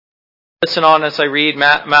Listen on as I read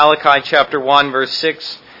Malachi chapter 1, verse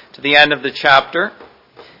 6 to the end of the chapter.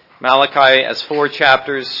 Malachi, as 4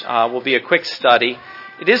 chapters, will be a quick study.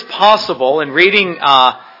 It is possible, in reading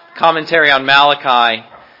commentary on Malachi,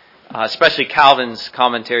 especially Calvin's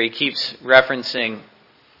commentary, keeps referencing,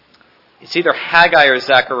 it's either Haggai or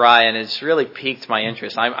Zechariah, and it's really piqued my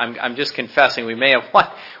interest. I'm just confessing, we may have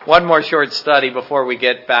one more short study before we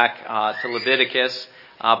get back to Leviticus.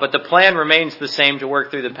 But the plan remains the same, to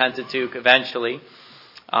work through the Pentateuch eventually.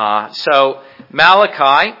 So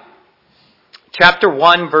Malachi, chapter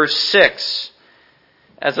 1, verse 6.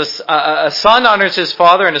 As a son honors his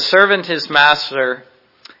father and a servant his master,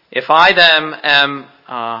 if then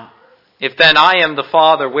I am the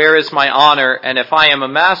father, where is my honor? And if I am a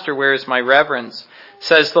master, where is my reverence?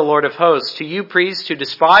 Says the Lord of hosts. To you priests who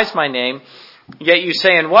despise my name, yet you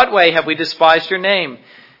say, in what way have we despised your name?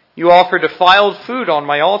 You offer defiled food on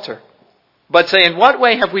my altar. But say, in what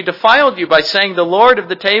way have we defiled you? By saying the Lord of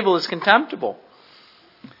the table is contemptible.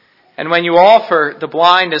 And when you offer the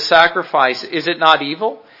blind as sacrifice, is it not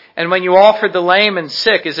evil? And when you offer the lame and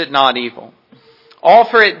sick, is it not evil?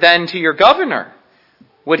 Offer it then to your governor.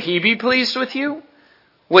 Would he be pleased with you?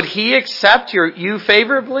 Would he accept you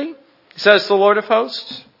favorably? Says the Lord of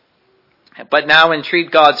hosts. But now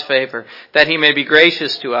entreat God's favor, that he may be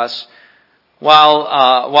gracious to us,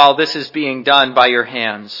 while this is being done by your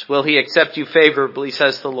hands. Will he accept you favorably,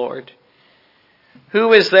 says the Lord?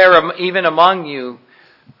 Who is there even among you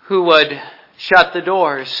who would shut the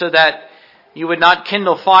doors so that you would not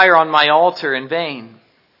kindle fire on my altar in vain?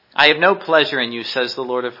 I have no pleasure in you, says the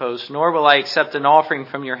Lord of hosts, nor will I accept an offering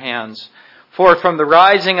from your hands. For from the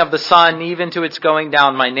rising of the sun even to its going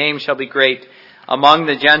down, my name shall be great among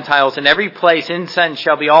the Gentiles. In every place incense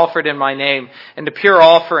shall be offered in my name, and a pure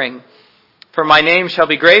offering. For my name shall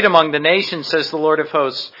be great among the nations, says the Lord of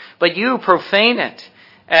hosts. But you profane it.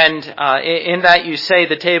 And in that you say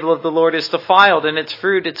the table of the Lord is defiled, and its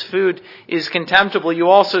food is contemptible. You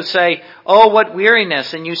also say, oh, what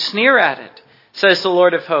weariness, and you sneer at it, says the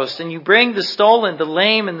Lord of hosts. And you bring the stolen, the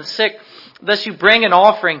lame, and the sick. Thus you bring an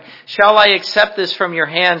offering. Shall I accept this from your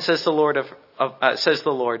hand, says the Lord. Says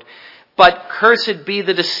the Lord. But cursed be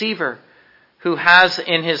the deceiver who has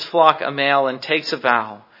in his flock a male and takes a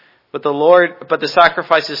vow. But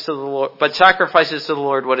sacrifices to the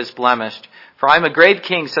Lord what is blemished. For I am a great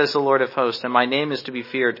king, says the Lord of hosts, and my name is to be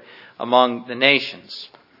feared among the nations.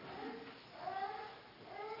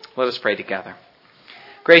 Let us pray together.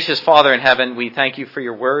 Gracious Father in heaven, we thank you for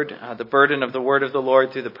your word, the burden of the word of the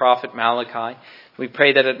Lord through the prophet Malachi. We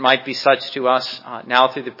pray that it might be such to us now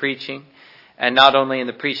through the preaching, and not only in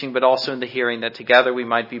the preaching but also in the hearing, that together we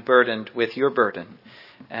might be burdened with your burden.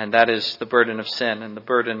 And that is the burden of sin and the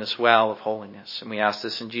burden as well of holiness. And we ask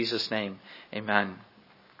this in Jesus' name. Amen.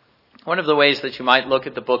 One of the ways that you might look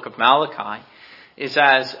at the book of Malachi is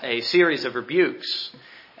as a series of rebukes.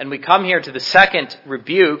 And we come here to the second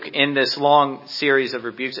rebuke in this long series of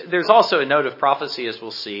rebukes. There's also a note of prophecy, as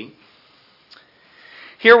we'll see.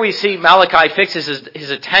 Here we see Malachi fixes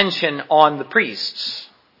his attention on the priests.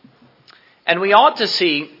 And we ought to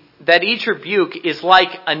see that each rebuke is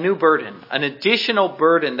like a new burden, an additional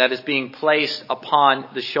burden that is being placed upon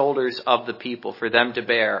the shoulders of the people for them to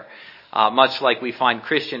bear, much like we find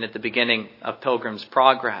Christian at the beginning of Pilgrim's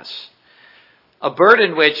Progress. A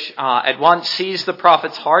burden which at once seized the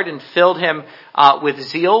prophet's heart and filled him with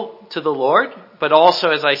zeal to the Lord, but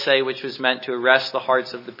also, as I say, which was meant to arrest the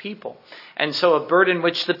hearts of the people. And so a burden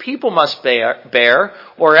which the people must bear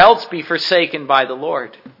or else be forsaken by the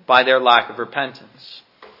Lord by their lack of repentance.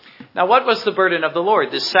 Now, what was the burden of the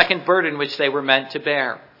Lord, this second burden which they were meant to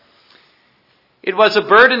bear? It was a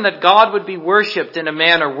burden that God would be worshipped in a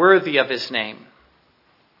manner worthy of his name,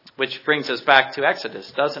 which brings us back to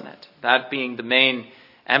Exodus, doesn't it? That being the main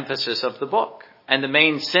emphasis of the book and the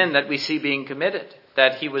main sin that we see being committed,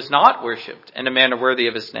 that he was not worshipped in a manner worthy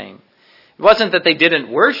of his name. It wasn't that they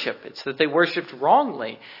didn't worship, it's that they worshipped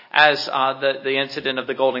wrongly, as the incident of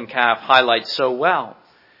the golden calf highlights so well.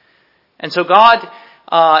 And so God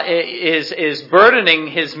is burdening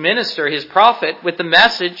his minister, his prophet, with the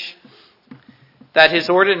message that his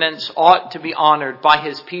ordinance ought to be honored by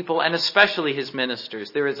his people and especially his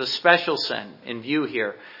ministers. There is a special sin in view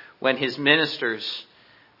here when his ministers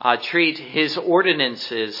treat his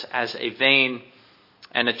ordinances as a vain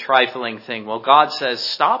and a trifling thing. Well, God says,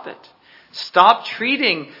 stop it. Stop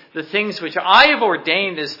treating the things which I have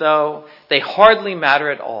ordained as though they hardly matter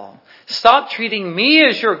at all. Stop treating me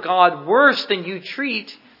as your God worse than you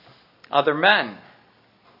treat other men.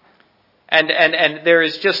 And there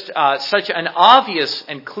is just such an obvious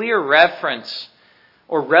and clear reference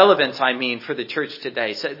or relevance, for the church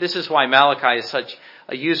today. So this is why Malachi is such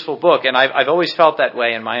a useful book, and I've always felt that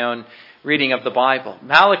way in my own reading of the Bible.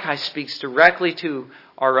 Malachi speaks directly to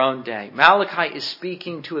our own day. Malachi is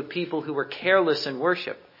speaking to a people who were careless in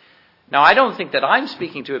worship. Now, I don't think that I'm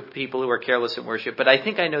speaking to people who are careless in worship, but I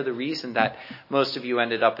think I know the reason that most of you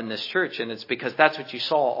ended up in this church, and it's because that's what you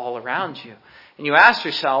saw all around you. And you asked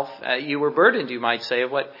yourself, you were burdened, you might say,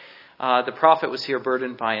 of what the prophet was here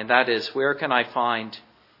burdened by, and that is, where can I find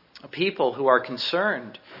people who are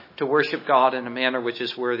concerned to worship God in a manner which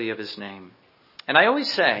is worthy of his name? And I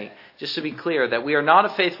always say, just to be clear, that we are not a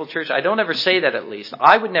faithful church. I don't ever say that, at least.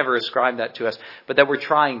 I would never ascribe that to us, but that we're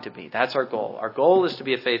trying to be. That's our goal. Our goal is to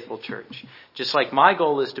be a faithful church. Just like my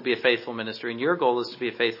goal is to be a faithful minister, and your goal is to be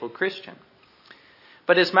a faithful Christian.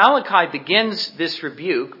 But as Malachi begins this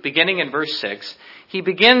rebuke, beginning in verse 6, he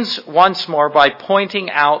begins once more by pointing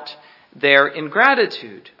out their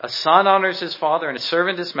ingratitude. A son honors his father and a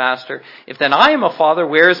servant his master. If then I am a father,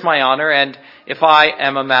 where is my honor? And if I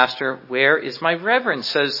am a master, where is my reverence?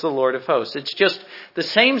 Says the Lord of hosts. It's just the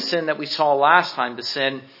same sin that we saw last time, the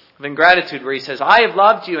sin of ingratitude, where he says, I have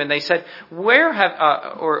loved you. And they said, where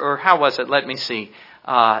have, or how was it? Let me see.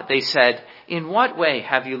 They said, in what way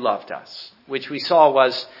have you loved us? Which we saw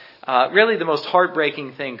was really the most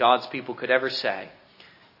heartbreaking thing God's people could ever say.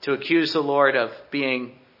 To accuse the Lord of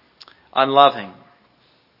being unloving.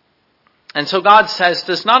 And so God says,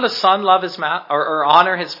 does not a son love his or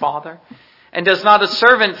honor his father? And does not a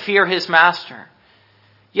servant fear his master?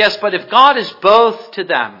 Yes, but if God is both to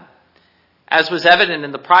them, as was evident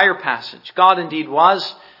in the prior passage, God indeed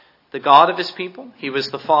was the God of his people. He was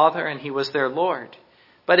the Father and he was their Lord.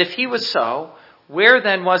 But if he was so, where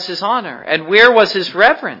then was his honor? And where was his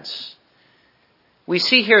reverence? We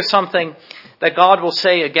see here something that God will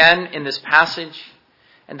say again in this passage.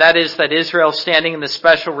 And that is that Israel, standing in this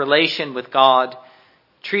special relation with God,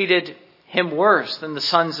 treated him worse than the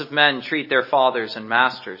sons of men treat their fathers and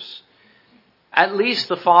masters. At least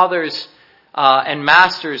the fathers and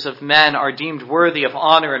masters of men are deemed worthy of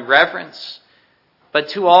honor and reverence. But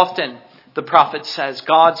too often, the prophet says,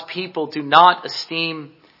 God's people do not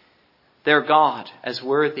esteem their God as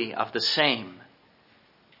worthy of the same.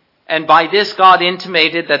 And by this, God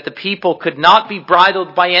intimated that the people could not be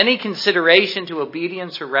bridled by any consideration to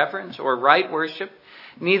obedience or reverence or right worship,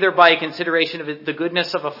 neither by a consideration of the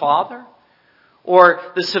goodness of a father or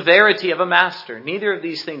the severity of a master. Neither of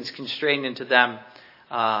these things constrained into them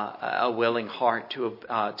a willing heart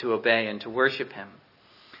to obey and to worship him.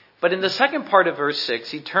 But in the second part of verse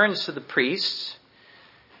 6, he turns to the priests.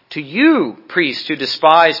 To you, priests, who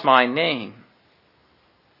despise my name.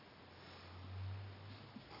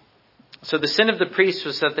 So the sin of the priests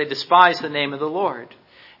was that they despised the name of the Lord.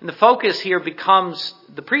 And the focus here becomes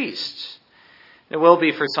the priests. It will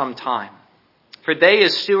be for some time. For they,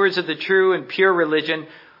 as stewards of the true and pure religion,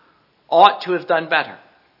 ought to have done better.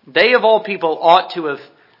 They of all people ought to have,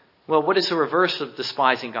 well, what is the reverse of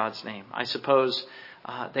despising God's name? I suppose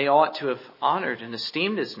they ought to have honored and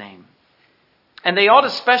esteemed his name. And they ought,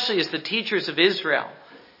 especially as the teachers of Israel,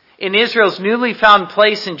 in Israel's newly found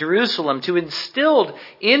place in Jerusalem, to instill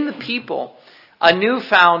in the people a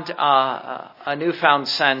newfound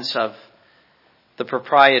sense of the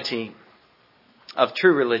propriety of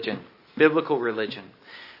true religion, biblical religion.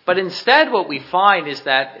 But instead what we find is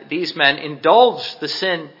that these men indulge the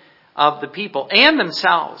sin of the people and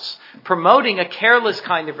themselves, promoting a careless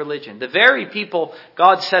kind of religion. The very people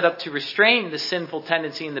God set up to restrain the sinful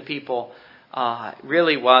tendency in the people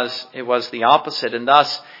really was the opposite. And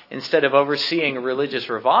thus, instead of overseeing a religious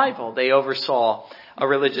revival, they oversaw a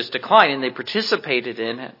religious decline and they participated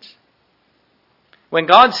in it. When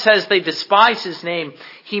God says they despise his name,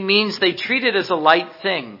 he means they treat it as a light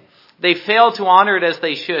thing. They fail to honor it as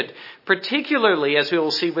they should, particularly, as we will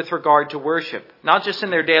see, with regard to worship, not just in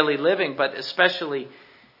their daily living, but especially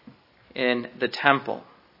in the temple.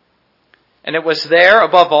 And it was there,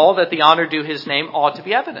 above all, that the honor due his name ought to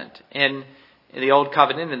be evident in the Old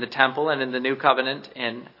Covenant, in the temple, and in the New Covenant,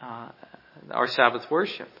 in our Sabbath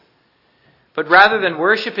worship. But rather than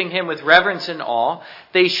worshiping him with reverence and awe,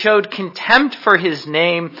 they showed contempt for his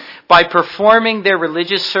name by performing their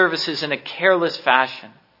religious services in a careless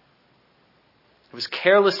fashion. It was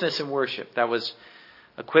carelessness in worship that was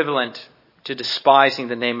equivalent to despising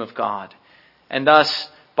the name of God. And thus,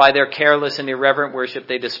 by their careless and irreverent worship,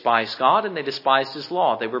 they despised God and they despised his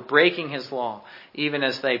law. They were breaking his law, even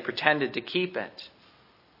as they pretended to keep it.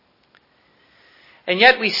 And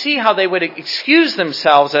yet we see how they would excuse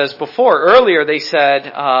themselves as before. Earlier they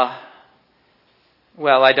said,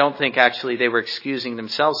 well, I don't think actually they were excusing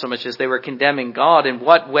themselves so much as they were condemning God. In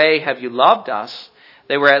what way have you loved us?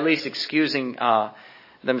 They were at least excusing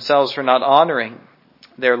themselves for not honoring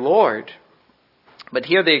their Lord. But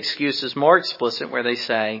here the excuse is more explicit where they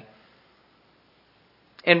say,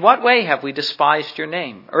 in what way have we despised your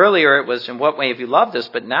name? Earlier it was, in what way have you loved us?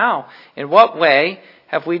 But now, in what way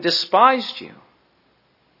have we despised you?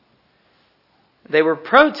 They were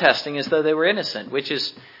protesting as though they were innocent, which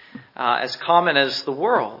is as common as the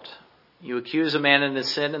world. You accuse a man in his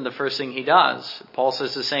sin and the first thing he does. Paul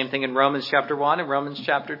says the same thing in Romans chapter 1 and Romans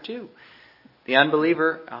chapter 2. The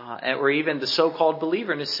unbeliever, or even the so-called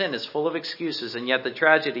believer in his sin, is full of excuses, and yet the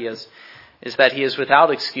tragedy is that he is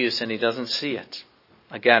without excuse and he doesn't see it.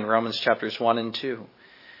 Again, Romans chapters 1 and 2.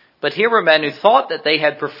 But here were men who thought that they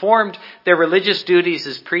had performed their religious duties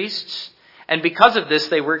as priests, and because of this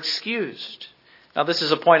they were excused. Now this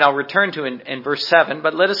is a point I'll return to in verse 7,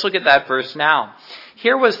 but let us look at that verse now.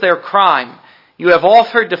 Here was their crime. You have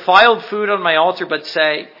offered defiled food on my altar, but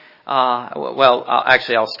say,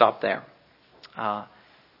 actually I'll stop there.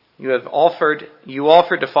 You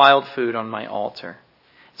offered defiled food on my altar.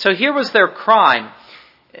 So here was their crime.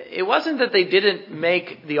 It wasn't that they didn't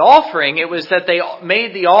make the offering, it was that they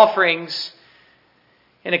made the offerings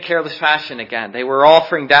in a careless fashion again. They were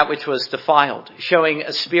offering that which was defiled, showing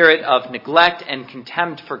a spirit of neglect and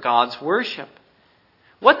contempt for God's worship.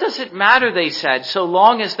 What does it matter, they said, so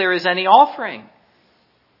long as there is any offering?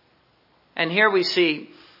 And here we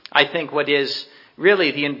see, I think, what is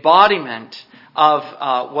really the embodiment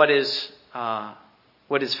of what is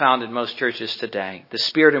found in most churches today, the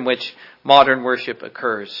spirit in which modern worship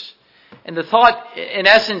occurs. And the thought, in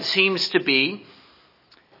essence, seems to be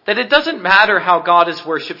that it doesn't matter how God is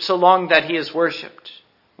worshipped so long that he is worshipped.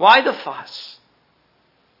 Why the fuss?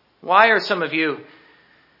 Why are some of you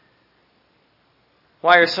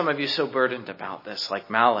so burdened about this, like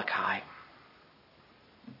Malachi?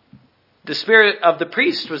 The spirit of the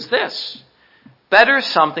priest was this: better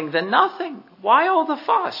something than nothing. Why all the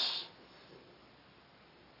fuss?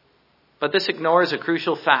 But this ignores a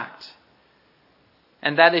crucial fact,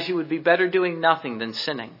 and that is you would be better doing nothing than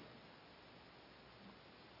sinning.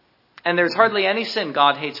 And there's hardly any sin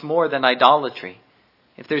God hates more than idolatry.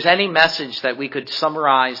 If there's any message that we could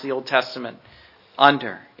summarize the Old Testament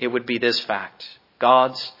under, it would be this fact: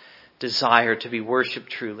 God's desire to be worshipped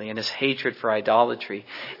truly and his hatred for idolatry.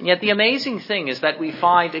 And yet the amazing thing is that we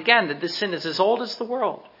find, again, that this sin is as old as the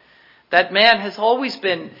world. That man has always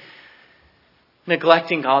been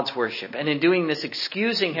neglecting God's worship, and in doing this,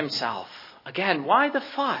 excusing himself. Again, why the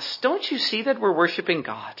fuss? Don't you see that we're worshiping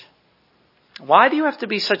God? Why do you have to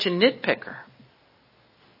be such a nitpicker?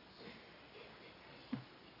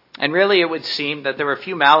 And really, it would seem that there were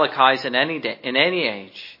few Malachis in any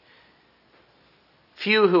age.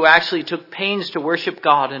 Few who actually took pains to worship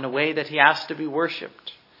God in a way that he asked to be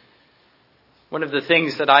worshipped. One of the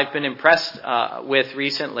things that I've been impressed with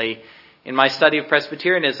recently in my study of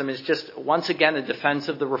Presbyterianism is just once again a defense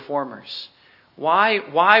of the Reformers.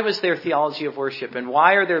 Why was their theology of worship, and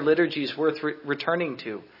why are their liturgies worth returning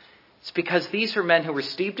to? It's because these were men who were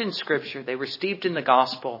steeped in Scripture, they were steeped in the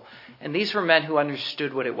gospel, and these were men who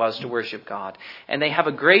understood what it was to worship God. And they have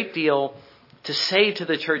a great deal to say to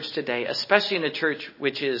the church today, especially in a church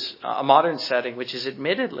which is a modern setting, which is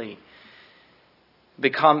admittedly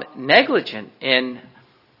become negligent in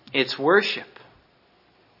its worship.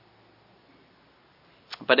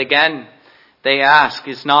 But again, they ask,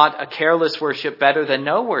 is not a careless worship better than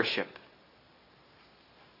no worship?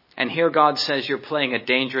 And here God says, you're playing a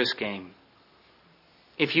dangerous game.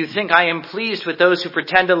 If you think I am pleased with those who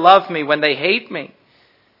pretend to love me when they hate me.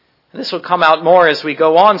 And this will come out more as we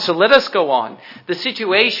go on, so let us go on. The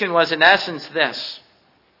situation was in essence this: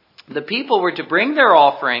 the people were to bring their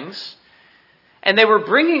offerings, and they were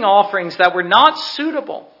bringing offerings that were not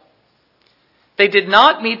suitable. They did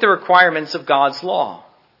not meet the requirements of God's law.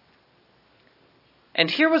 And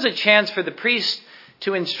here was a chance for the priest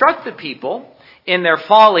to instruct the people in their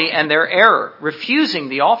folly and their error, refusing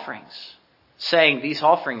the offerings, saying these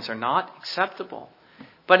offerings are not acceptable.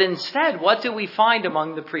 But instead, what do we find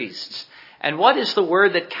among the priests? And what is the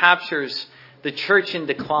word that captures the church in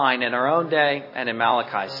decline in our own day and in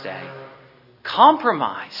Malachi's day?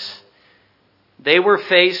 Compromise. They were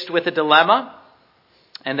faced with a dilemma,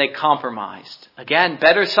 and they compromised. Again,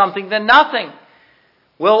 better something than nothing.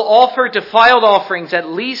 We'll offer defiled offerings. At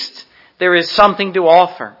least there is something to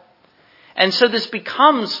offer. And so this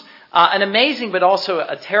becomes an amazing but also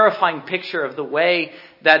a terrifying picture of the way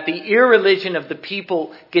that the irreligion of the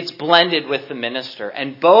people gets blended with the minister.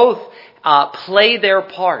 And both play their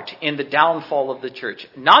part in the downfall of the church.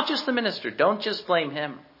 Not just the minister. Don't just blame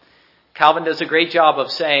him. Calvin does a great job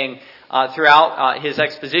of saying throughout his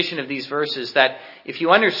exposition of these verses that if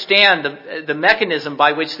you understand the mechanism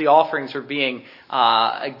by which the offerings were being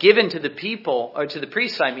given to the people, or to the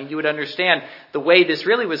priests, you would understand the way this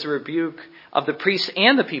really was a rebuke of the priests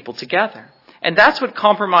and the people together. And that's what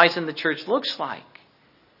compromise in the church looks like.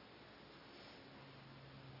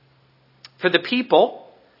 For the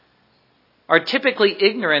people are typically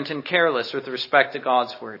ignorant and careless with respect to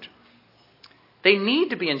God's word. They need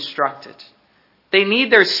to be instructed. They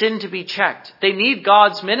need their sin to be checked. They need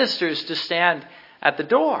God's ministers to stand at the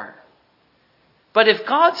door. But if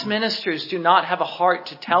God's ministers do not have a heart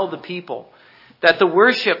to tell the people that the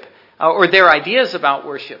worship or their ideas about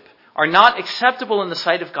worship are not acceptable in the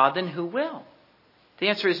sight of God, then who will? The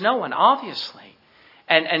answer is no one, obviously.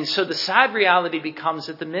 And so the sad reality becomes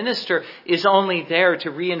that the minister is only there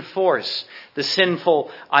to reinforce the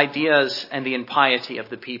sinful ideas and the impiety of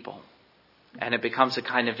the people. And it becomes a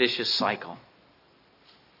kind of vicious cycle.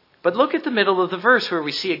 But look at the middle of the verse where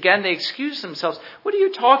we see again they excuse themselves. What are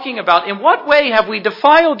you talking about? In what way have we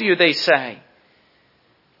defiled you, they say?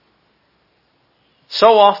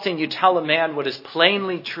 So often you tell a man what is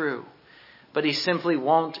plainly true, but he simply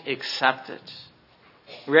won't accept it.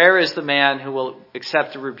 Rare is the man who will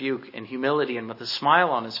accept a rebuke in humility and with a smile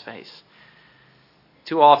on his face.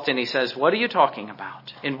 Too often he says, what are you talking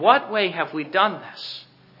about? In what way have we done this?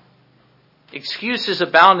 Excuses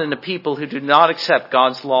abound in the people who do not accept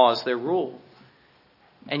God's law as their rule.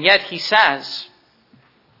 And yet he says,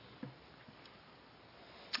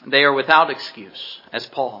 they are without excuse, as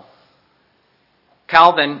Paul.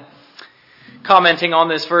 Calvin, commenting on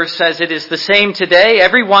this verse, says it is the same today.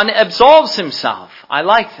 Everyone absolves himself. I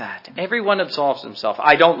like that. Everyone absolves himself.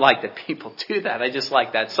 I don't like that people do that. I just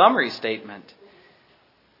like that summary statement.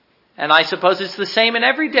 And I suppose it's the same in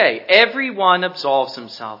every day. Everyone absolves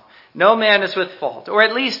himself. No man is with fault. Or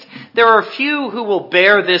at least there are few who will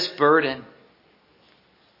bear this burden.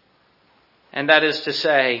 And that is to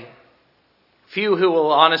say, few who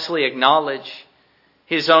will honestly acknowledge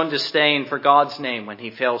his own disdain for God's name when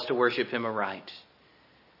he fails to worship him aright.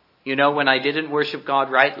 You know, when I didn't worship God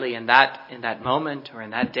rightly in that moment or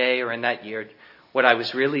in that day or in that year, what I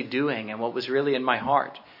was really doing and what was really in my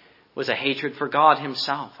heart was a hatred for God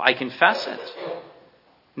himself. I confess it.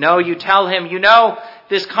 No, you tell him, you know,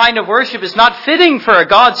 this kind of worship is not fitting for a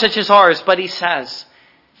God such as ours. But he says,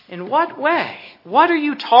 in what way? What are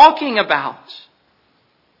you talking about?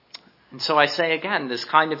 And so I say again, this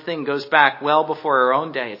kind of thing goes back well before our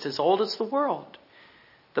own day. It's as old as the world.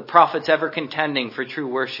 The prophets ever contending for true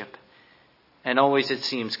worship. And always, it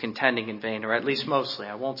seems, contending in vain, or at least mostly.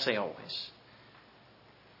 I won't say always.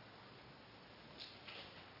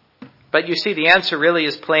 But you see, the answer really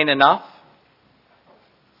is plain enough.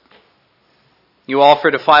 You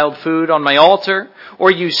offer defiled food on my altar,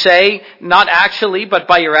 or you say, not actually, but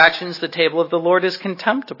by your actions, the table of the Lord is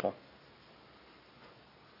contemptible.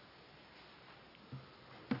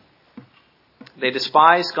 They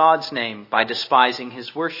despise God's name by despising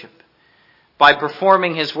his worship, by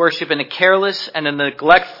performing his worship in a careless and a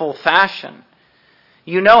neglectful fashion.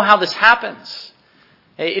 You know how this happens.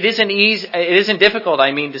 It isn't difficult,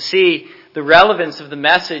 to see the relevance of the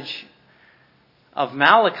message of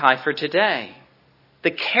Malachi for today. The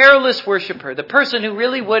careless worshiper, the person who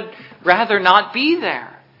really would rather not be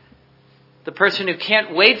there. The person who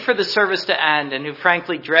can't wait for the service to end and who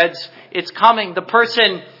frankly dreads its coming. The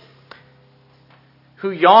person who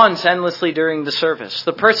yawns endlessly during the service.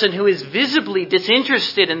 The person who is visibly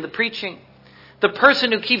disinterested in the preaching. The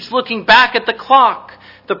person who keeps looking back at the clock.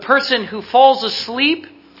 The person who falls asleep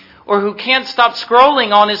or who can't stop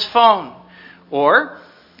scrolling on his phone. Or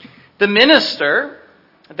the minister,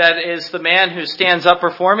 that is the man who stands up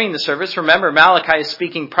performing the service. Remember, Malachi is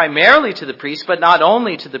speaking primarily to the priest, but not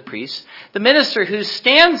only to the priest. The minister who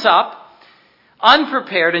stands up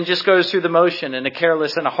unprepared and just goes through the motion in a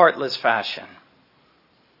careless and a heartless fashion.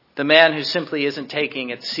 The man who simply isn't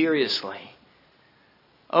taking it seriously.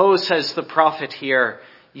 Oh, says the prophet here,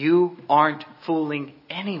 you aren't fooling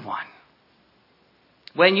anyone.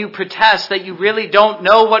 When you protest that you really don't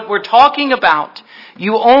know what we're talking about,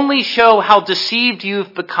 you only show how deceived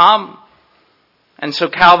you've become. And so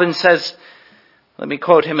Calvin says, let me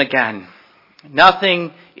quote him again.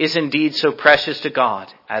 Nothing is indeed so precious to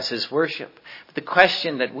God as his worship. But the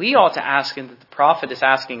question that we ought to ask and that the prophet is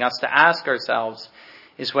asking us to ask ourselves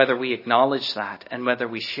is whether we acknowledge that and whether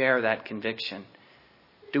we share that conviction.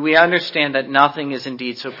 Do we understand that nothing is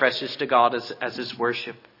indeed so precious to God as his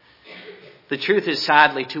worship? The truth is,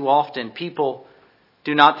 sadly, too often people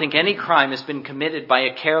do not think any crime has been committed by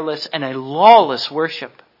a careless and a lawless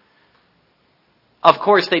worship. Of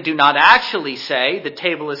course, they do not actually say the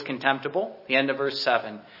table is contemptible, the end of verse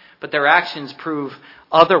 7. but their actions prove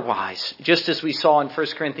otherwise. Just as we saw in 1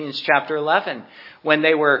 Corinthians chapter 11, when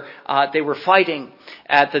they were fighting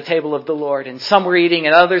at the table of the Lord, and some were eating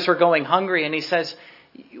and others were going hungry. And he says,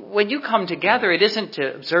 when you come together, it isn't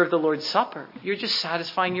to observe the Lord's Supper. You're just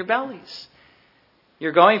satisfying your bellies.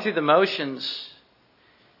 You're going through the motions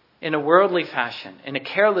in a worldly fashion, in a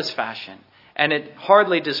careless fashion. And it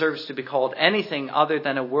hardly deserves to be called anything other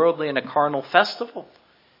than a worldly and a carnal festival.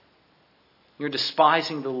 You're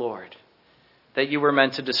despising the Lord that you were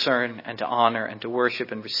meant to discern and to honor and to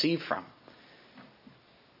worship and receive from.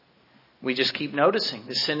 We just keep noticing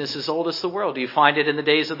this sin is as old as the world. You find it in the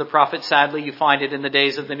days of the prophet, sadly. You find it in the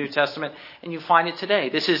days of the New Testament, and you find it today.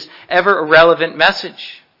 This is ever a relevant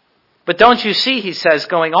message. But don't you see, he says,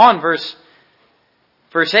 going on, verse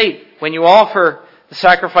 8, when you offer the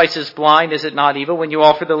sacrifices blind, is it not evil? When you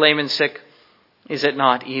offer the lame and sick, is it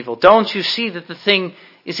not evil? Don't you see that the thing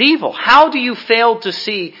is evil? How do you fail to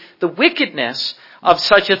see the wickedness of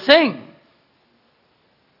such a thing?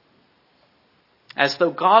 As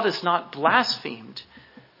though God is not blasphemed.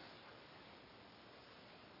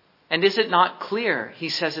 And is it not clear, he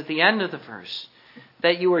says at the end of the verse,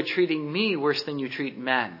 that you are treating me worse than you treat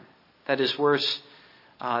men? That is worse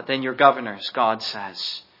than your governors, God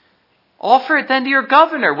says. Offer it then to your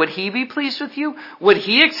governor. Would he be pleased with you? Would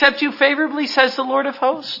he accept you favorably, says the Lord of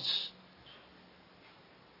hosts?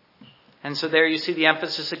 And so there you see the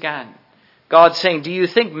emphasis again. God saying, do you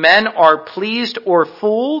think men are pleased or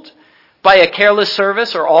fooled by a careless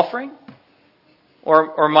service or offering?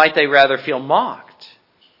 Or might they rather feel mocked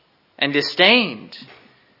and disdained?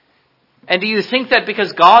 And do you think that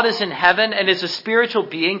because God is in heaven and is a spiritual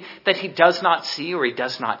being that he does not see or he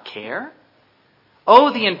does not care?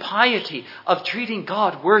 Oh, the impiety of treating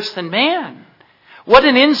God worse than man. What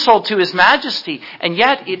an insult to his majesty. And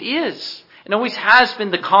yet it is, and always has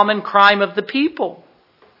been, the common crime of the people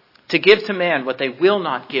to give to man what they will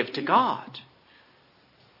not give to God.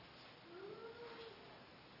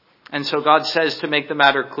 And so God says, to make the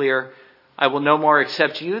matter clear, I will no more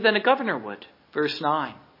accept you than a governor would. Verse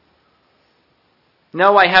 9.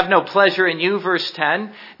 No, I have no pleasure in you. Verse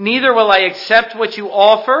 10. Neither will I accept what you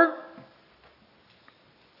offer.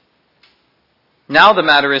 Now the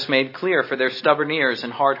matter is made clear for their stubborn ears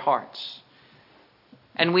and hard hearts.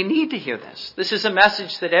 And we need to hear this. This is a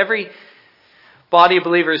message that every body of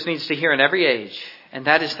believers needs to hear in every age. And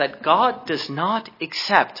that is that God does not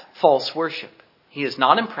accept false worship. He is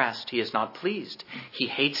not impressed. He is not pleased. He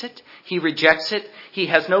hates it. He rejects it. He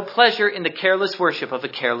has no pleasure in the careless worship of a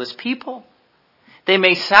careless people. They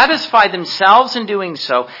may satisfy themselves in doing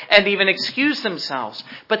so and even excuse themselves,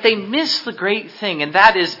 but they miss the great thing, and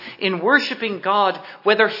that is in worshiping God,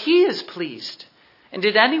 whether he is pleased. And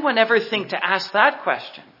did anyone ever think to ask that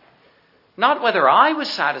question? Not whether I was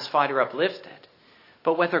satisfied or uplifted,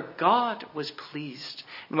 but whether God was pleased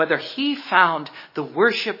and whether he found the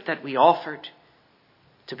worship that we offered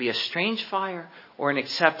to be a strange fire or an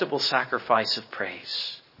acceptable sacrifice of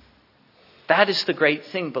praise. That is the great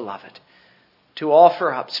thing, beloved. To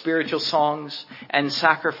offer up spiritual songs and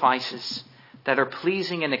sacrifices that are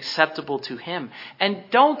pleasing and acceptable to him. And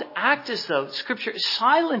don't act as though Scripture is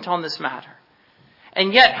silent on this matter.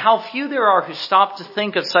 And yet how few there are who stop to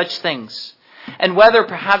think of such things. And whether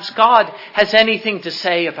perhaps God has anything to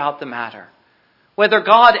say about the matter. Whether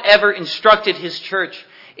God ever instructed his church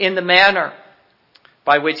in the manner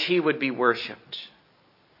by which he would be worshipped.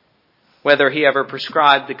 Whether he ever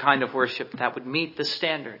prescribed the kind of worship that would meet the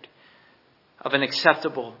standard of an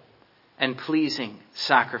acceptable and pleasing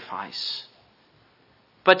sacrifice.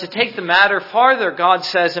 But to take the matter farther, God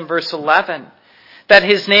says in verse 11 that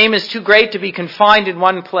his name is too great to be confined in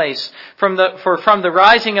one place. From the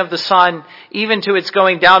rising of the sun even to its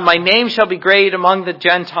going down, my name shall be great among the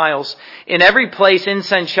Gentiles. In every place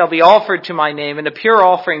incense shall be offered to my name, and a pure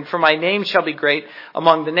offering, for my name shall be great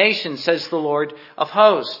among the nations, says the Lord of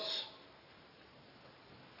hosts.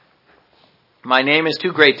 My name is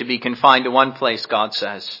too great to be confined to one place, God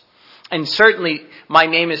says. And certainly my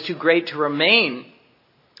name is too great to remain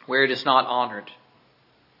where it is not honored.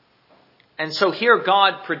 And so here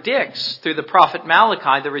God predicts through the prophet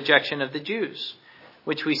Malachi the rejection of the Jews,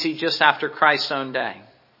 which we see just after Christ's own day.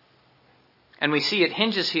 And we see it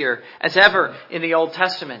hinges here, as ever in the Old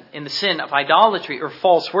Testament, in the sin of idolatry or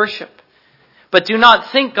false worship. But do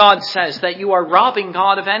not think, God says, that you are robbing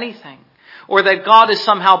God of anything, or that God is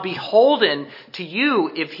somehow beholden to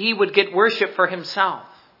you if he would get worship for himself.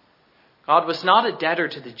 God was not a debtor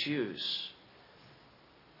to the Jews.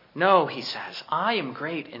 No, he says, I am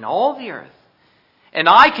great in all the earth, and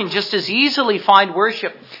I can just as easily find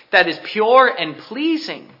worship that is pure and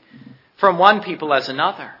pleasing from one people as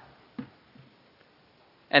another.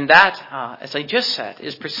 And that, as I just said,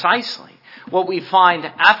 is precisely what we find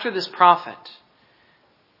after this prophet.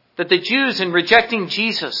 That the Jews, in rejecting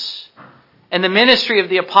Jesus and the ministry of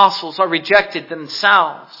the apostles, are rejected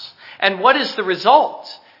themselves. And what is the result?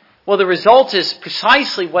 Well, the result is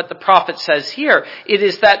precisely what the prophet says here. It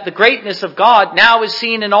is that the greatness of God now is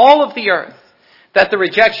seen in all of the earth. That the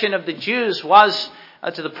rejection of the Jews was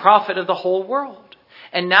to the profit of the whole world.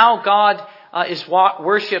 And now God is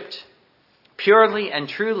worshipped purely and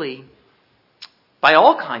truly by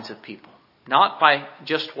all kinds of people, not by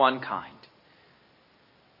just one kind.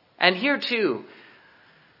 And here too,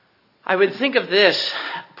 I would think of this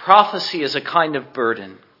prophecy as a kind of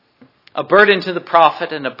burden. A burden to the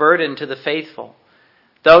prophet and a burden to the faithful.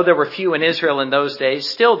 Though there were few in Israel in those days,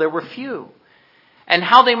 still there were few. And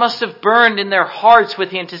how they must have burned in their hearts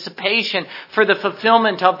with the anticipation for the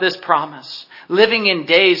fulfillment of this promise. Living in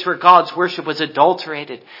days where God's worship was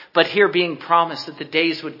adulterated, but here being promised that the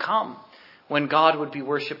days would come when God would be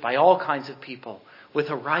worshipped by all kinds of people with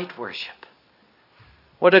a right worship.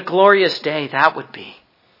 What a glorious day that would be.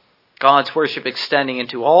 God's worship extending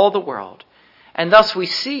into all the world. And thus we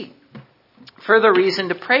see further reason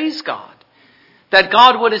to praise God. That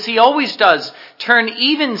God would, as he always does, turn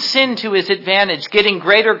even sin to his advantage, getting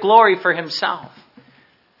greater glory for himself.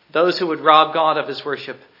 Those who would rob God of his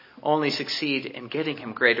worship only succeed in getting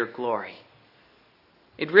him greater glory.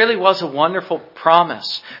 It really was a wonderful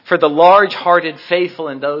promise for the large-hearted faithful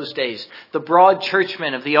in those days, the broad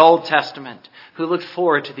churchmen of the Old Testament, who looked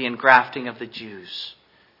forward to the engrafting of the Jews.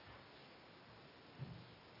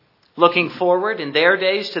 Looking forward in their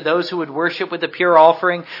days to those who would worship with a pure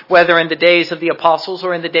offering, whether in the days of the apostles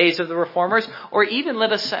or in the days of the reformers, or even,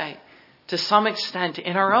 let us say, to some extent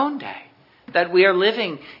in our own day, that we are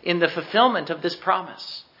living in the fulfillment of this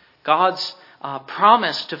promise. God's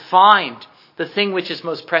promise to find the thing which is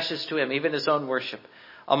most precious to him, even his own worship,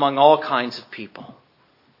 among all kinds of people.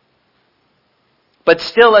 But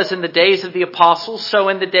still, as in the days of the apostles, so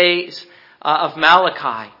in the days of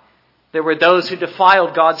Malachi, there were those who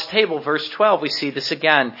defiled God's table. Verse 12, we see this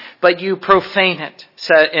again. But you profane it,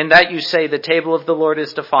 in that you say the table of the Lord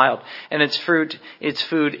is defiled, and its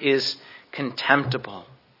food is contemptible.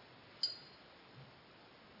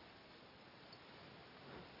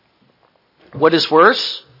 What is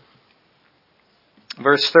worse?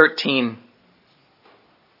 Verse 13.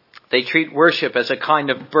 They treat worship as a kind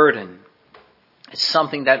of burden. It's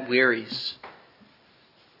something that wearies.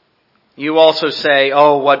 You also say,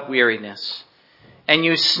 oh, what weariness. And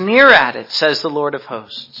you sneer at it, says the Lord of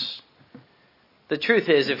hosts. The truth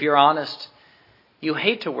is, if you're honest, you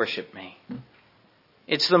hate to worship me.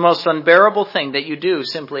 It's the most unbearable thing that you do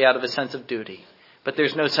simply out of a sense of duty. But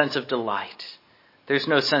there's no sense of delight. There's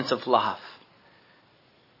no sense of love.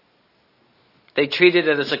 They treated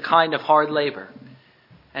it as a kind of hard labor.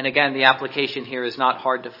 And again, the application here is not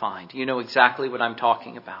hard to find. You know exactly what I'm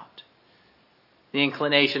talking about. The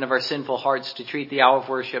inclination of our sinful hearts to treat the hour of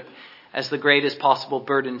worship as the greatest possible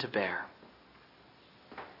burden to bear.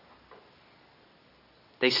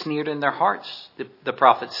 They sneered in their hearts, the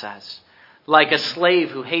prophet says, like a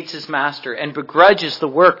slave who hates his master and begrudges the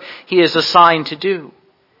work he is assigned to do.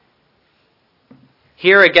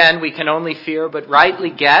 Here again, we can only fear but rightly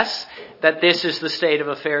guess that this is the state of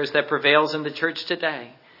affairs that prevails in the church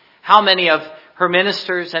today. How many of her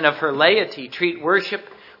ministers and of her laity treat worship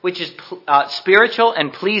which is spiritual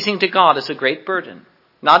and pleasing to God as a great burden.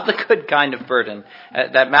 Not the good kind of burden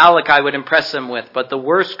that Malachi would impress them with, but the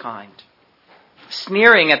worst kind.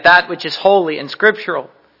 Sneering at that which is holy and scriptural.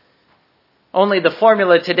 Only the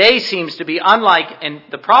formula today seems to be unlike in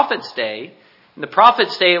the prophet's day. In the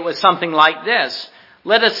prophet's day it was something like this.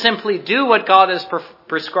 Let us simply do what God has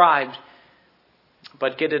prescribed,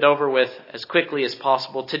 but get it over with as quickly as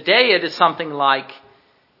possible. Today it is something like,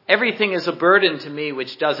 everything is a burden to me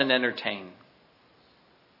which doesn't entertain.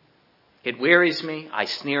 It wearies me. I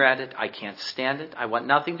sneer at it. I can't stand it. I want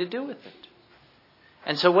nothing to do with it.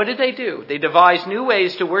 And so what do? They devise new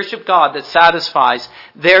ways to worship God that satisfies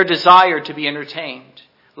their desire to be entertained,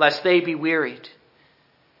 lest they be wearied.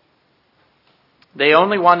 They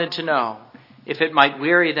only wanted to know if it might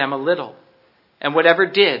weary them a little. And whatever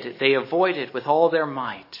did, they avoided with all their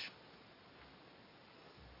might.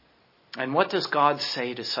 And what does God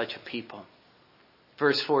say to such a people?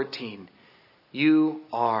 Verse 14, you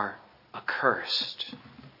are accursed.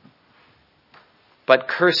 But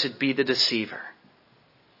cursed be the deceiver.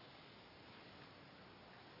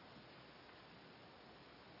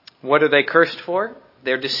 What are they cursed for?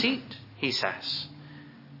 Their deceit, he says.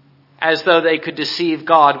 As though they could deceive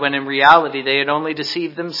God when in reality they had only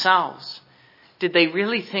deceived themselves. Did they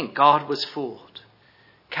really think God was fooled?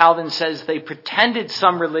 Calvin says, they pretended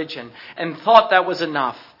some religion and thought that was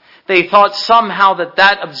enough. They thought somehow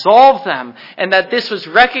that absolved them and that this was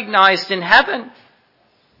recognized in heaven.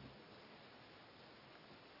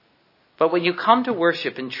 But when you come to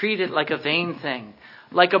worship and treat it like a vain thing,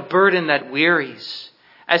 like a burden that wearies,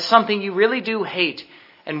 as something you really do hate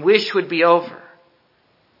and wish would be over,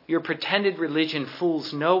 your pretended religion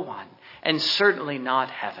fools no one, and certainly not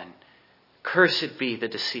heaven. Cursed be the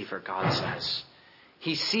deceiver, God says.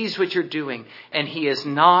 He sees what you're doing, and he is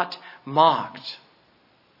not mocked.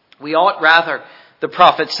 We ought rather, the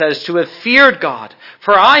prophet says, to have feared God.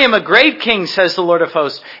 For I am a great king, says the Lord of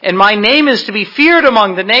hosts, and my name is to be feared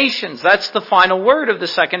among the nations. That's the final word of the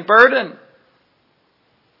second burden.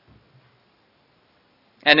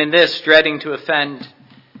 And in this, dreading to offend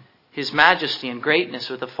his majesty and greatness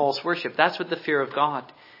with a false worship. That's what the fear of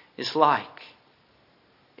God is like.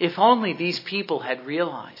 If only these people had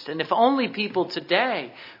realized, and if only people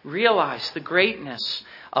today realized the greatness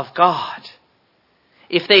of God.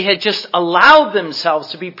 If they had just allowed themselves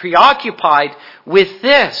to be preoccupied with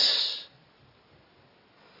this,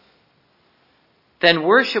 then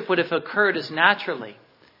worship would have occurred as naturally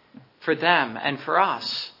for them and for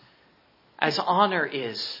us as honor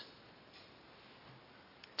is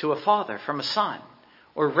to a father from a son,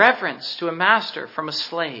 or reverence to a master from a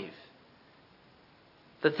slave.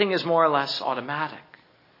 The thing is more or less automatic,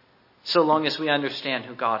 so long as we understand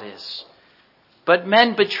who God is. But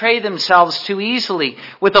men betray themselves too easily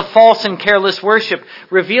with a false and careless worship,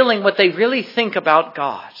 revealing what they really think about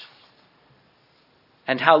God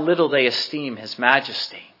and how little they esteem his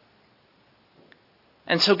majesty.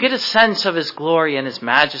 And so get a sense of his glory and his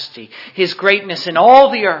majesty, his greatness in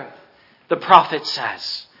all the earth, the prophet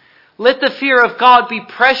says. Let the fear of God be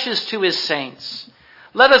precious to his saints.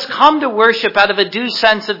 Let us come to worship out of a due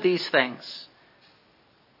sense of these things.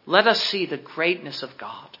 Let us see the greatness of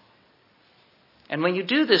God. And when you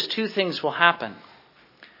do this, two things will happen.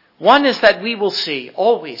 One is that we will see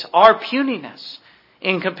always our puniness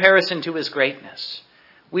in comparison to his greatness.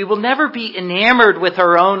 We will never be enamored with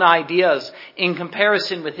our own ideas in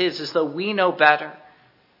comparison with his, as though we know better.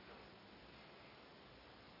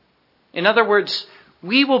 In other words,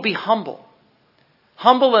 we will be humble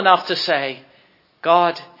enough to say,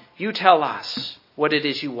 God, you tell us what it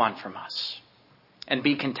is you want from us, and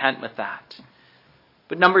be content with that.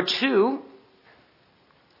 But number two,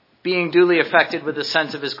 being duly affected with a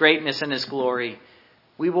sense of his greatness and his glory,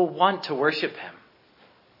 we will want to worship him.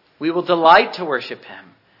 We will delight to worship him.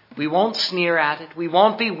 We won't sneer at it. We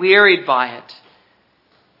won't be wearied by it.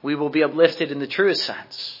 We will be uplifted in the truest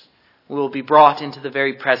sense. We will be brought into the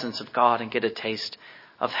very presence of God and get a taste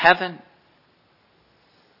of heaven.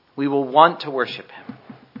 We will want to worship him.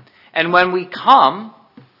 And when we come,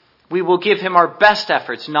 we will give him our best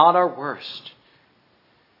efforts, not our worst.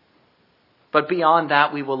 But beyond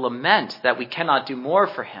that, we will lament that we cannot do more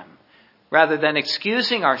for him. Rather than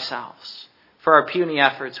excusing ourselves for our puny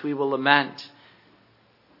efforts, we will lament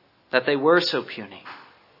that they were so puny.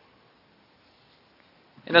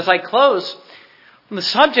 And as I close, on the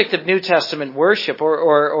subject of New Testament worship,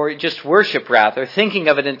 or just worship rather, thinking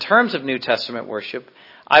of it in terms of New Testament worship,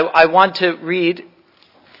 I want to read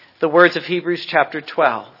the words of Hebrews chapter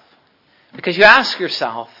 12. Because you ask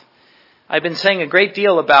yourself, I've been saying a great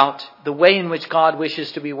deal about the way in which God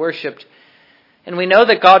wishes to be worshipped. And we know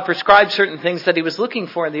that God prescribed certain things that he was looking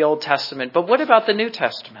for in the Old Testament. But what about the New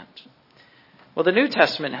Testament? Well, the New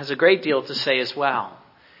Testament has a great deal to say as well.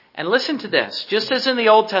 And listen to this. Just as in the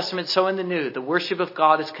Old Testament, so in the New, the worship of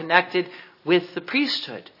God is connected with the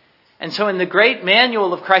priesthood. And so in the great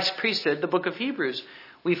manual of Christ's priesthood, the book of Hebrews,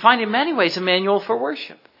 we find in many ways a manual for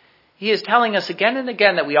worship. He is telling us again and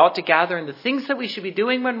again that we ought to gather, and the things that we should be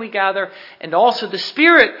doing when we gather, and also the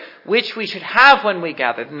spirit which we should have when we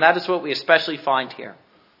gather. And that is what we especially find here.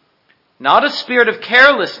 Not a spirit of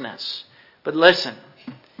carelessness, but listen.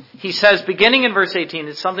 He says, beginning in verse 18,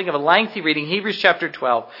 it's something of a lengthy reading, Hebrews chapter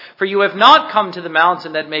 12. For you have not come to the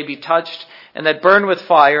mountain that may be touched, and that burn with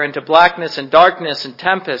fire, and to blackness and darkness and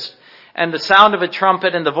tempest, and the sound of a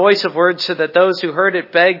trumpet and the voice of words, so that those who heard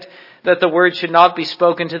it begged that the word should not be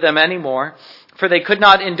spoken to them anymore. For they could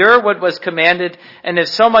not endure what was commanded, and if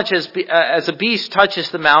so much as a beast touches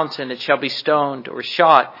the mountain, it shall be stoned or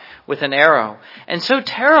shot with an arrow. And so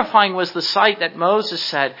terrifying was the sight that Moses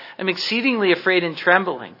said, I'm exceedingly afraid and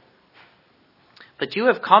trembling. But you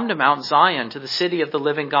have come to Mount Zion, to the city of the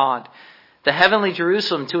living God, the heavenly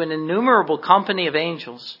Jerusalem, to an innumerable company of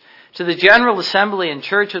angels, to the general assembly and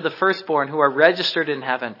church of the firstborn who are registered in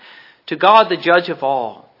heaven, to God the judge of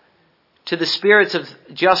all, to the spirits of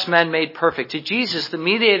just men made perfect, to Jesus, the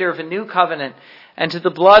mediator of a new covenant, and to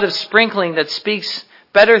the blood of sprinkling that speaks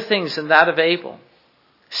better things than that of Abel.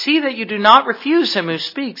 See that you do not refuse him who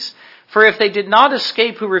speaks. For if they did not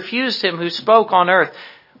escape who refused him who spoke on earth,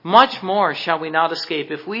 much more shall we not escape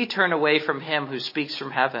if we turn away from him who speaks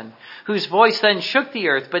from heaven, whose voice then shook the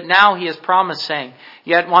earth, but now he has promised, saying,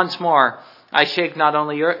 yet once more I shake not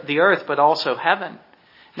only the earth, but also heaven.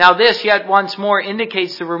 Now this yet once more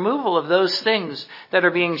indicates the removal of those things that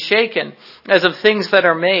are being shaken, as of things that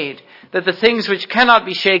are made, that the things which cannot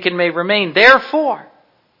be shaken may remain. Therefore,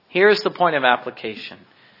 here's the point of application.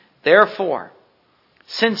 Therefore,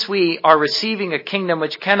 since we are receiving a kingdom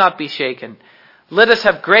which cannot be shaken, let us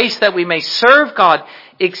have grace that we may serve God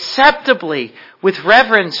acceptably with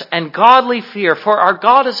reverence and godly fear, for our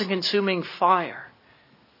God is a consuming fire.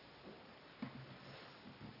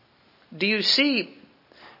 Do you see,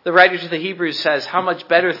 the writer to the Hebrews says, how much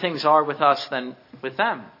better things are with us than with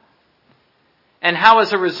them? And how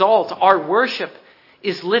as a result, our worship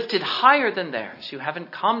is lifted higher than theirs. You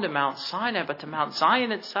haven't come to Mount Sinai, but to Mount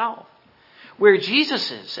Zion itself, where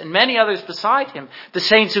Jesus is and many others beside him, the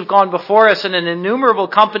saints who've gone before us and an innumerable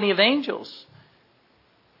company of angels.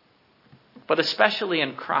 But especially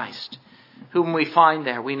in Christ, whom we find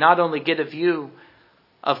there, we not only get a view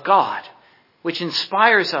of God, which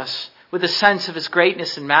inspires us with a sense of his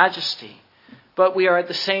greatness and majesty, but we are at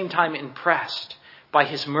the same time impressed by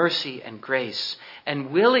his mercy and grace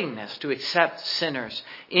and willingness to accept sinners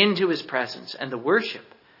into his presence and the worship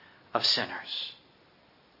of sinners.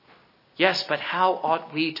 Yes, but how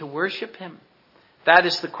ought we to worship him? That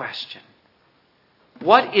is the question.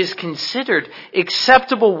 What is considered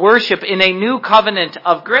acceptable worship in a new covenant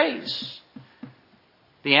of grace?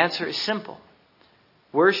 The answer is simple.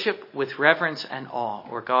 Worship with reverence and awe,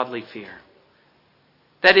 or godly fear.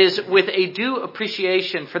 That is, with a due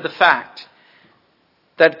appreciation for the fact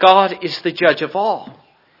that God is the judge of all,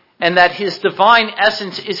 and that his divine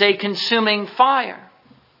essence is a consuming fire.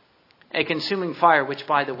 A consuming fire which,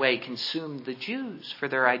 by the way, consumed the Jews for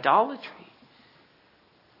their idolatry.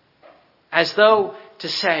 As though to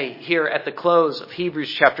say here at the close of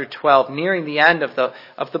Hebrews chapter 12, nearing the end of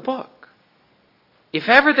the book, if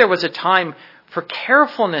ever there was a time for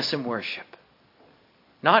carefulness in worship,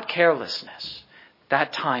 not carelessness,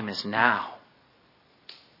 that time is now.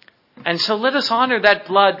 And so let us honor that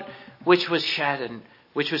blood which was shed and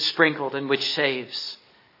which was sprinkled and which saves.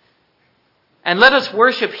 And let us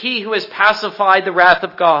worship he who has pacified the wrath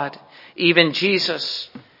of God, even Jesus.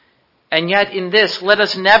 And yet in this, let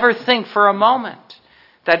us never think for a moment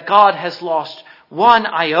that God has lost one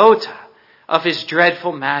iota of his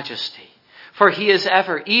dreadful majesty. For he is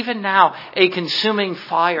ever, even now, a consuming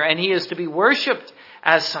fire, and he is to be worshipped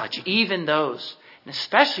as such, even those, and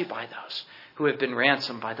especially by those who have been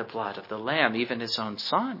ransomed by the blood of the Lamb, even his own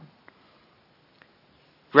Son.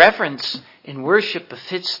 Reverence in worship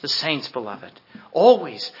befits the saints, beloved,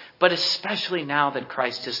 always, but especially now that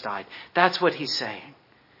Christ has died. That's what he's saying.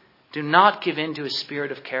 Do not give in to a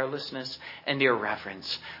spirit of carelessness and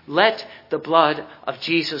irreverence. Let the blood of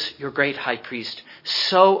Jesus, your great high priest,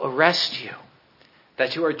 so arrest you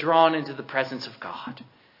that you are drawn into the presence of God,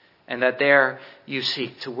 and that there you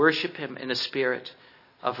seek to worship him in a spirit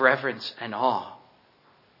of reverence and awe.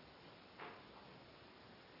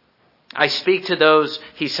 I speak to those,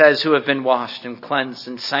 he says, who have been washed and cleansed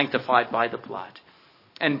and sanctified by the blood,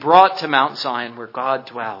 and brought to Mount Zion where God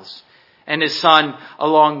dwells, and his Son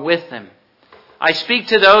along with them. I speak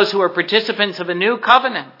to those who are participants of a new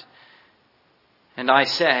covenant. And I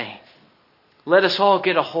say, let us all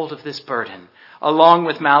get a hold of this burden, along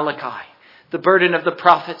with Malachi, the burden of the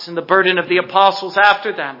prophets and the burden of the apostles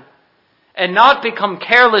after them, and not become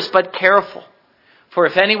careless but careful. For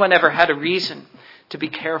if anyone ever had a reason to be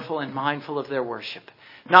careful and mindful of their worship,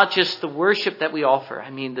 not just the worship that we offer, I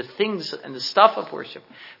mean the things and the stuff of worship,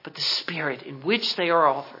 but the spirit in which they are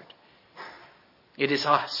offered, it is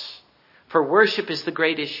us. For worship is the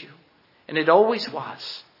great issue, and it always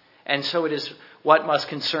was. And so it is what must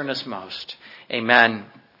concern us most. Amen.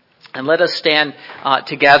 And let us stand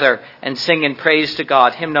together and sing in praise to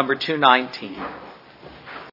God, hymn number 219.